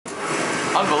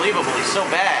Unbelievable, he's so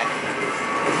bad.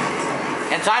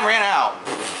 And time ran out.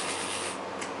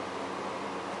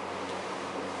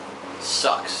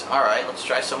 Sucks. Alright, let's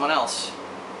try someone else.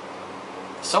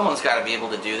 Someone's got to be able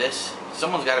to do this.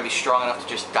 Someone's got to be strong enough to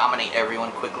just dominate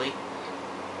everyone quickly.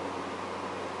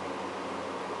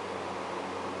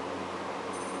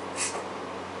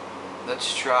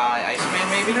 Let's try Iceman,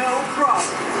 maybe? No problem.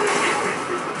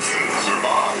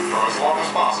 Survive for as long as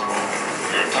possible.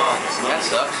 Your time is limited. That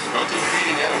sucks. But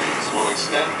defeating enemies will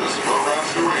extend this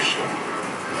program's duration.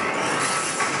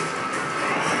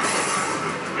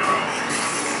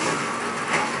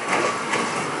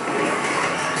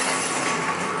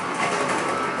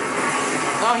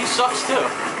 No, he sucks too.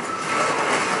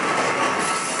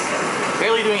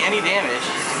 Barely doing any damage.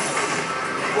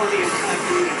 Plenty of time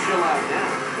for you to chill out now.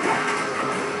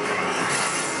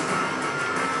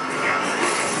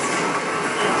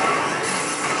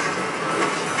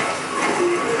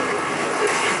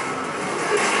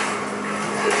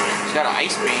 He's got an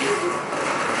ice beam.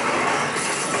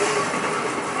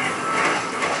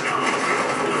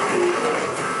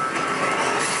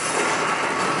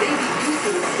 Maybe you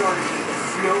could have started with a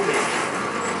snowman.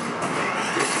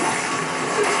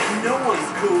 No one's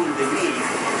cooler than me.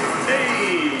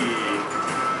 Hey!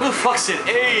 Who the fuck said,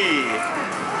 hey?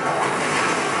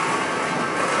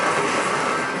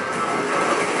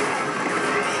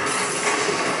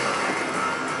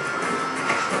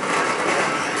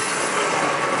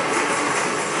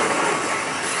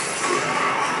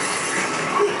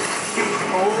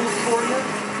 Almost for you?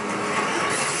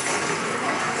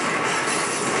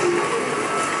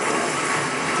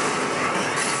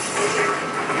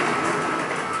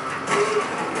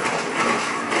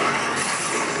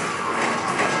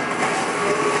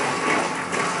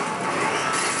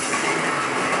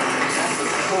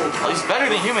 Well, he's better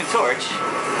than Human Torch.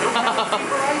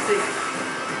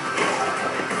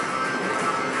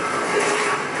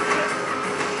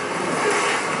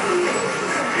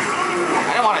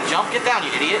 I don't want to jump. Get down,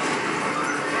 you idiot.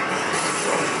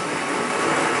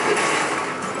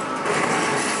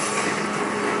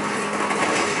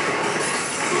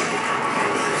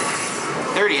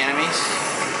 "30 enemies.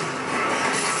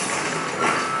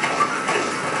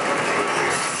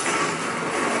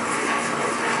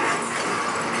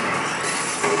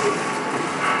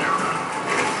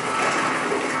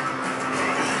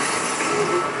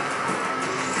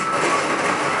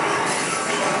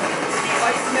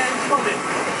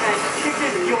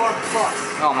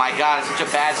 Oh my god, it's such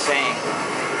a bad saying.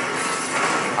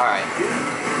 Alright.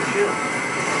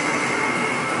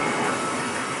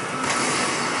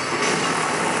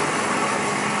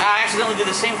 I accidentally did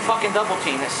the same fucking double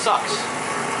team. This sucks.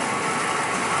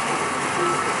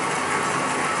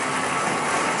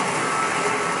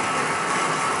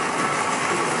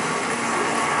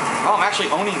 Oh, I'm actually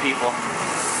owning people.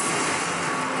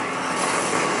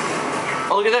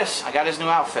 Oh, look at this. I got his new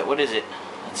outfit. What is it?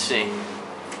 Let's see.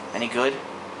 Any good?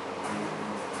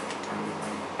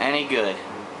 Any good?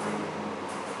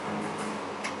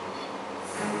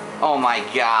 Oh my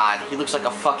god, he looks like a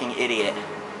fucking idiot.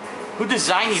 Who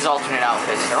designed these alternate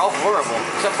outfits? They're all horrible,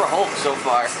 except for Hulk so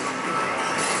far.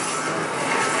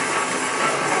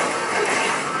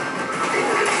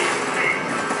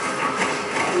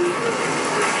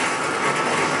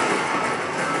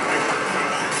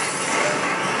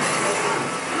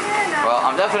 Well,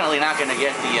 I'm definitely not going to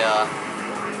get the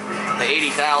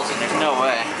 80,000. There's no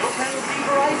way. No penalty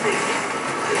for Isaac.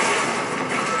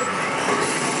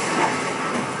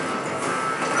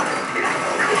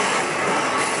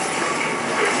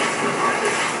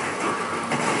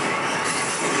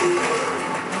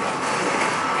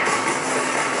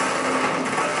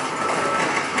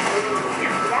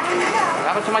 What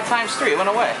happened to my ×3? It went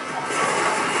away.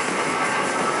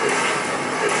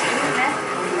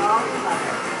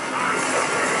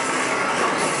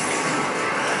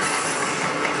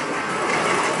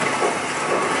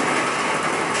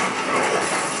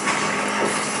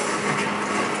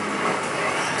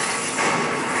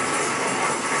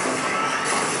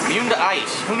 Immune to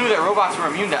ice. Who knew that robots were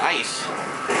immune to ice?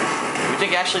 You'd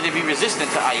think actually they'd be resistant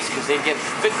to ice because they'd get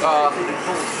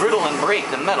brittle and break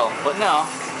the metal, but no.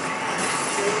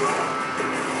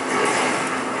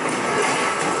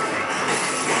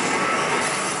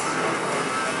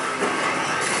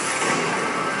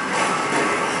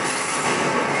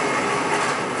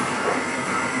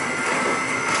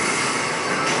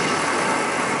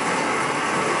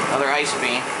 Another ice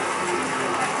beam.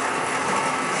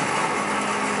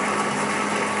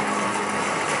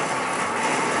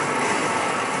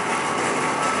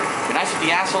 Be nice if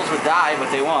the assholes would die, but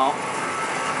they won't.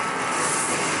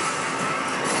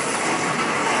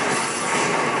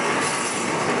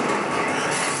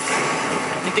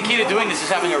 the key to doing this is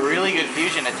having a really good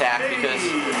fusion attack, because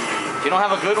if you don't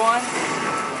have a good one,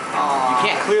 you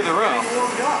can't clear the room.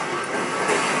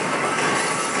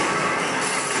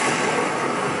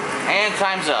 And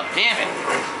time's up. Damn it.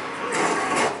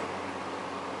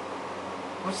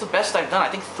 What's the best I've done? I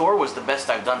think Thor was the best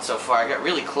I've done so far. I got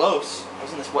really close.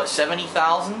 Wasn't this, what,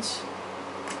 70,000s?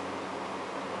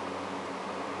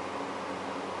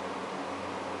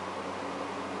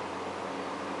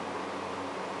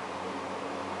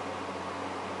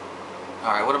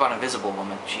 Alright, what about Invisible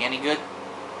Woman? She any good?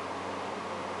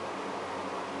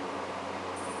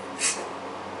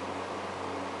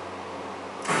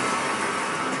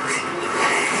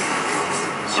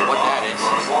 What that is?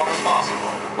 For as long as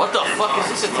possible. What the fuck is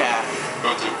this attack?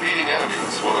 But defeating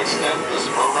enemies will extend this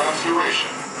program's duration.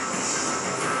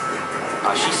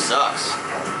 Oh, she sucks.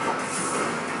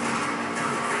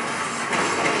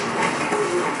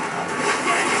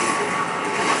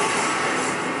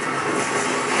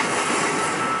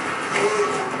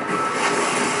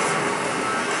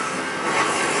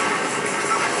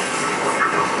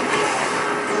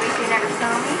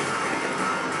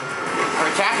 Her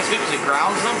attack is good because it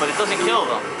grounds them, but it doesn't kill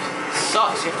them. It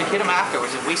sucks. You have to hit them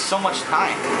afterwards. It wastes so much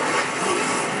time.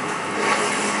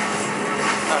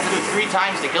 I have to do it 3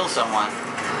 times to kill someone.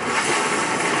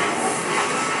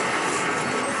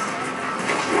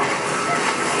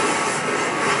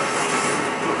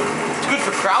 It's good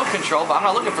for crowd control, but I'm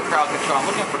not looking for crowd control. I'm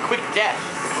looking for quick death.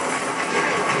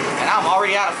 And I'm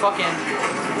already out of fucking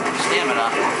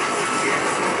stamina.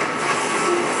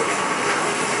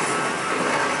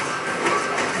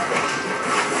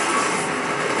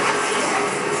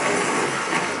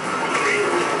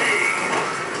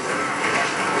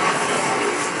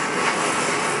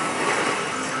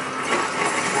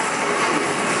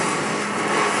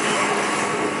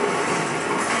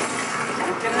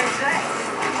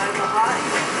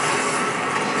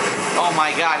 Oh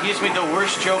my god, he just made the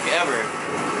worst joke ever.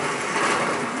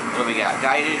 What do we got?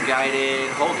 Guided.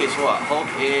 Hulk is what? Hulk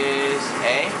is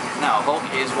A? No, Hulk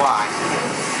is Y.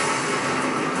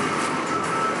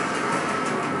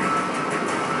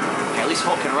 Okay, at least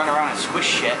Hulk can run around and squish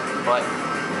shit, but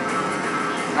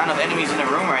not enough enemies in the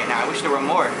room right now. I wish there were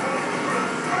more.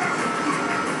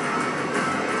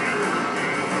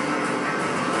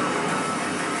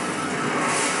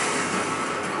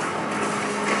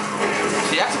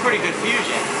 See, that's a pretty good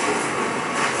fusion.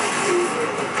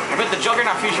 I bet the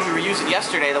Juggernaut fusion we were using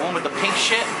yesterday, the one with the pink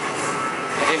shit,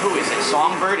 who is it?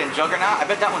 Songbird and Juggernaut? I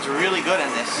bet that one's really good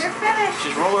in this. You're finished.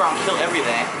 Just roll around, kill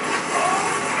everything.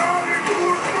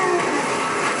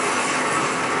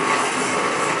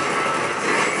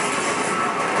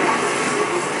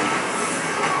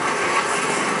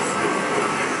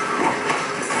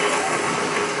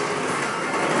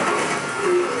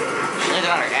 She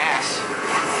landed on her ass.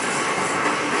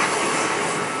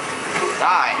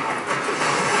 Die.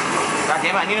 God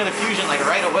damn it, I need another fusion like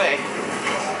right away.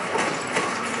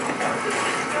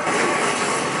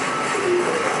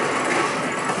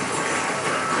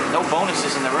 No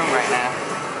bonuses in the room right now.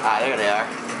 Ah, there they are.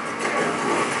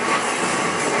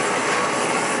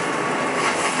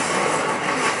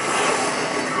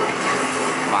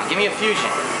 Come on, give me a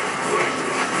fusion.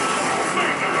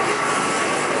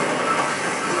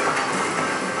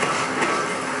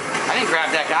 I didn't grab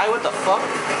that guy, what the fuck?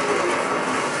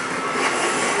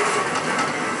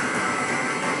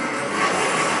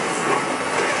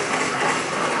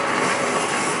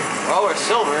 Well, we're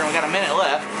silver and we got a minute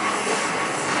left.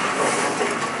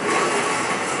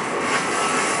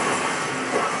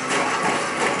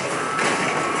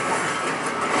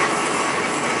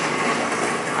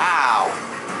 Ow.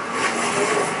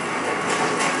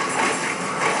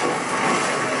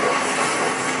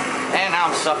 And now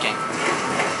I'm sucking.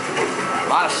 A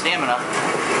lot of stamina.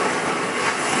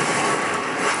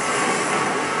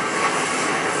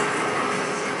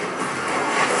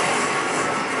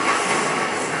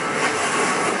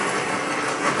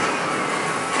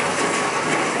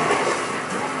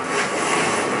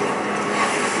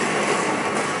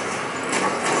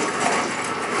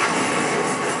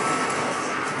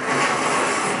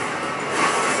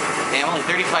 Damn, only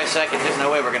 35 seconds. There's no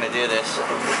way we're gonna do this.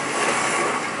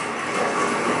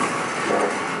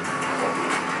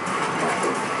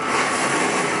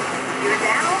 You're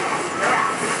down. You're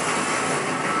out.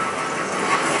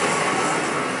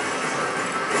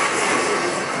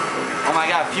 Oh my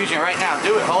god, fusion right now.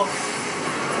 Do it, Hulk.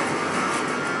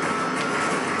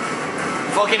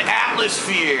 Fucking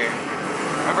Atmosphere.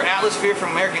 Remember Atmosphere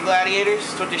from American Gladiators?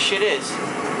 That's what this shit is.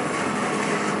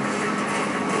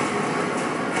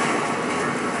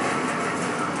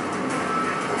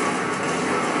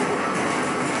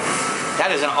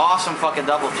 That is an awesome fucking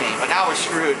double chain, but now we're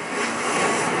screwed.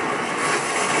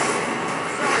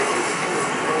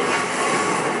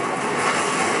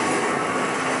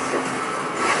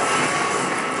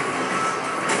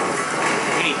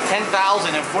 We need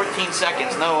 10,000 in 14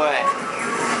 seconds, no way.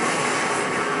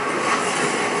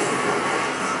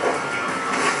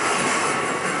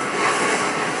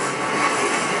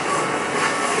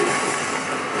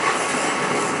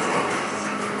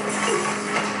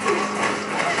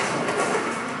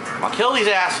 I'll kill these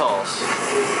assholes.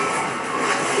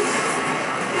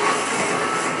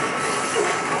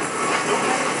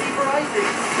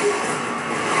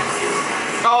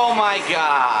 Oh my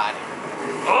god.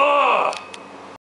 Ugh.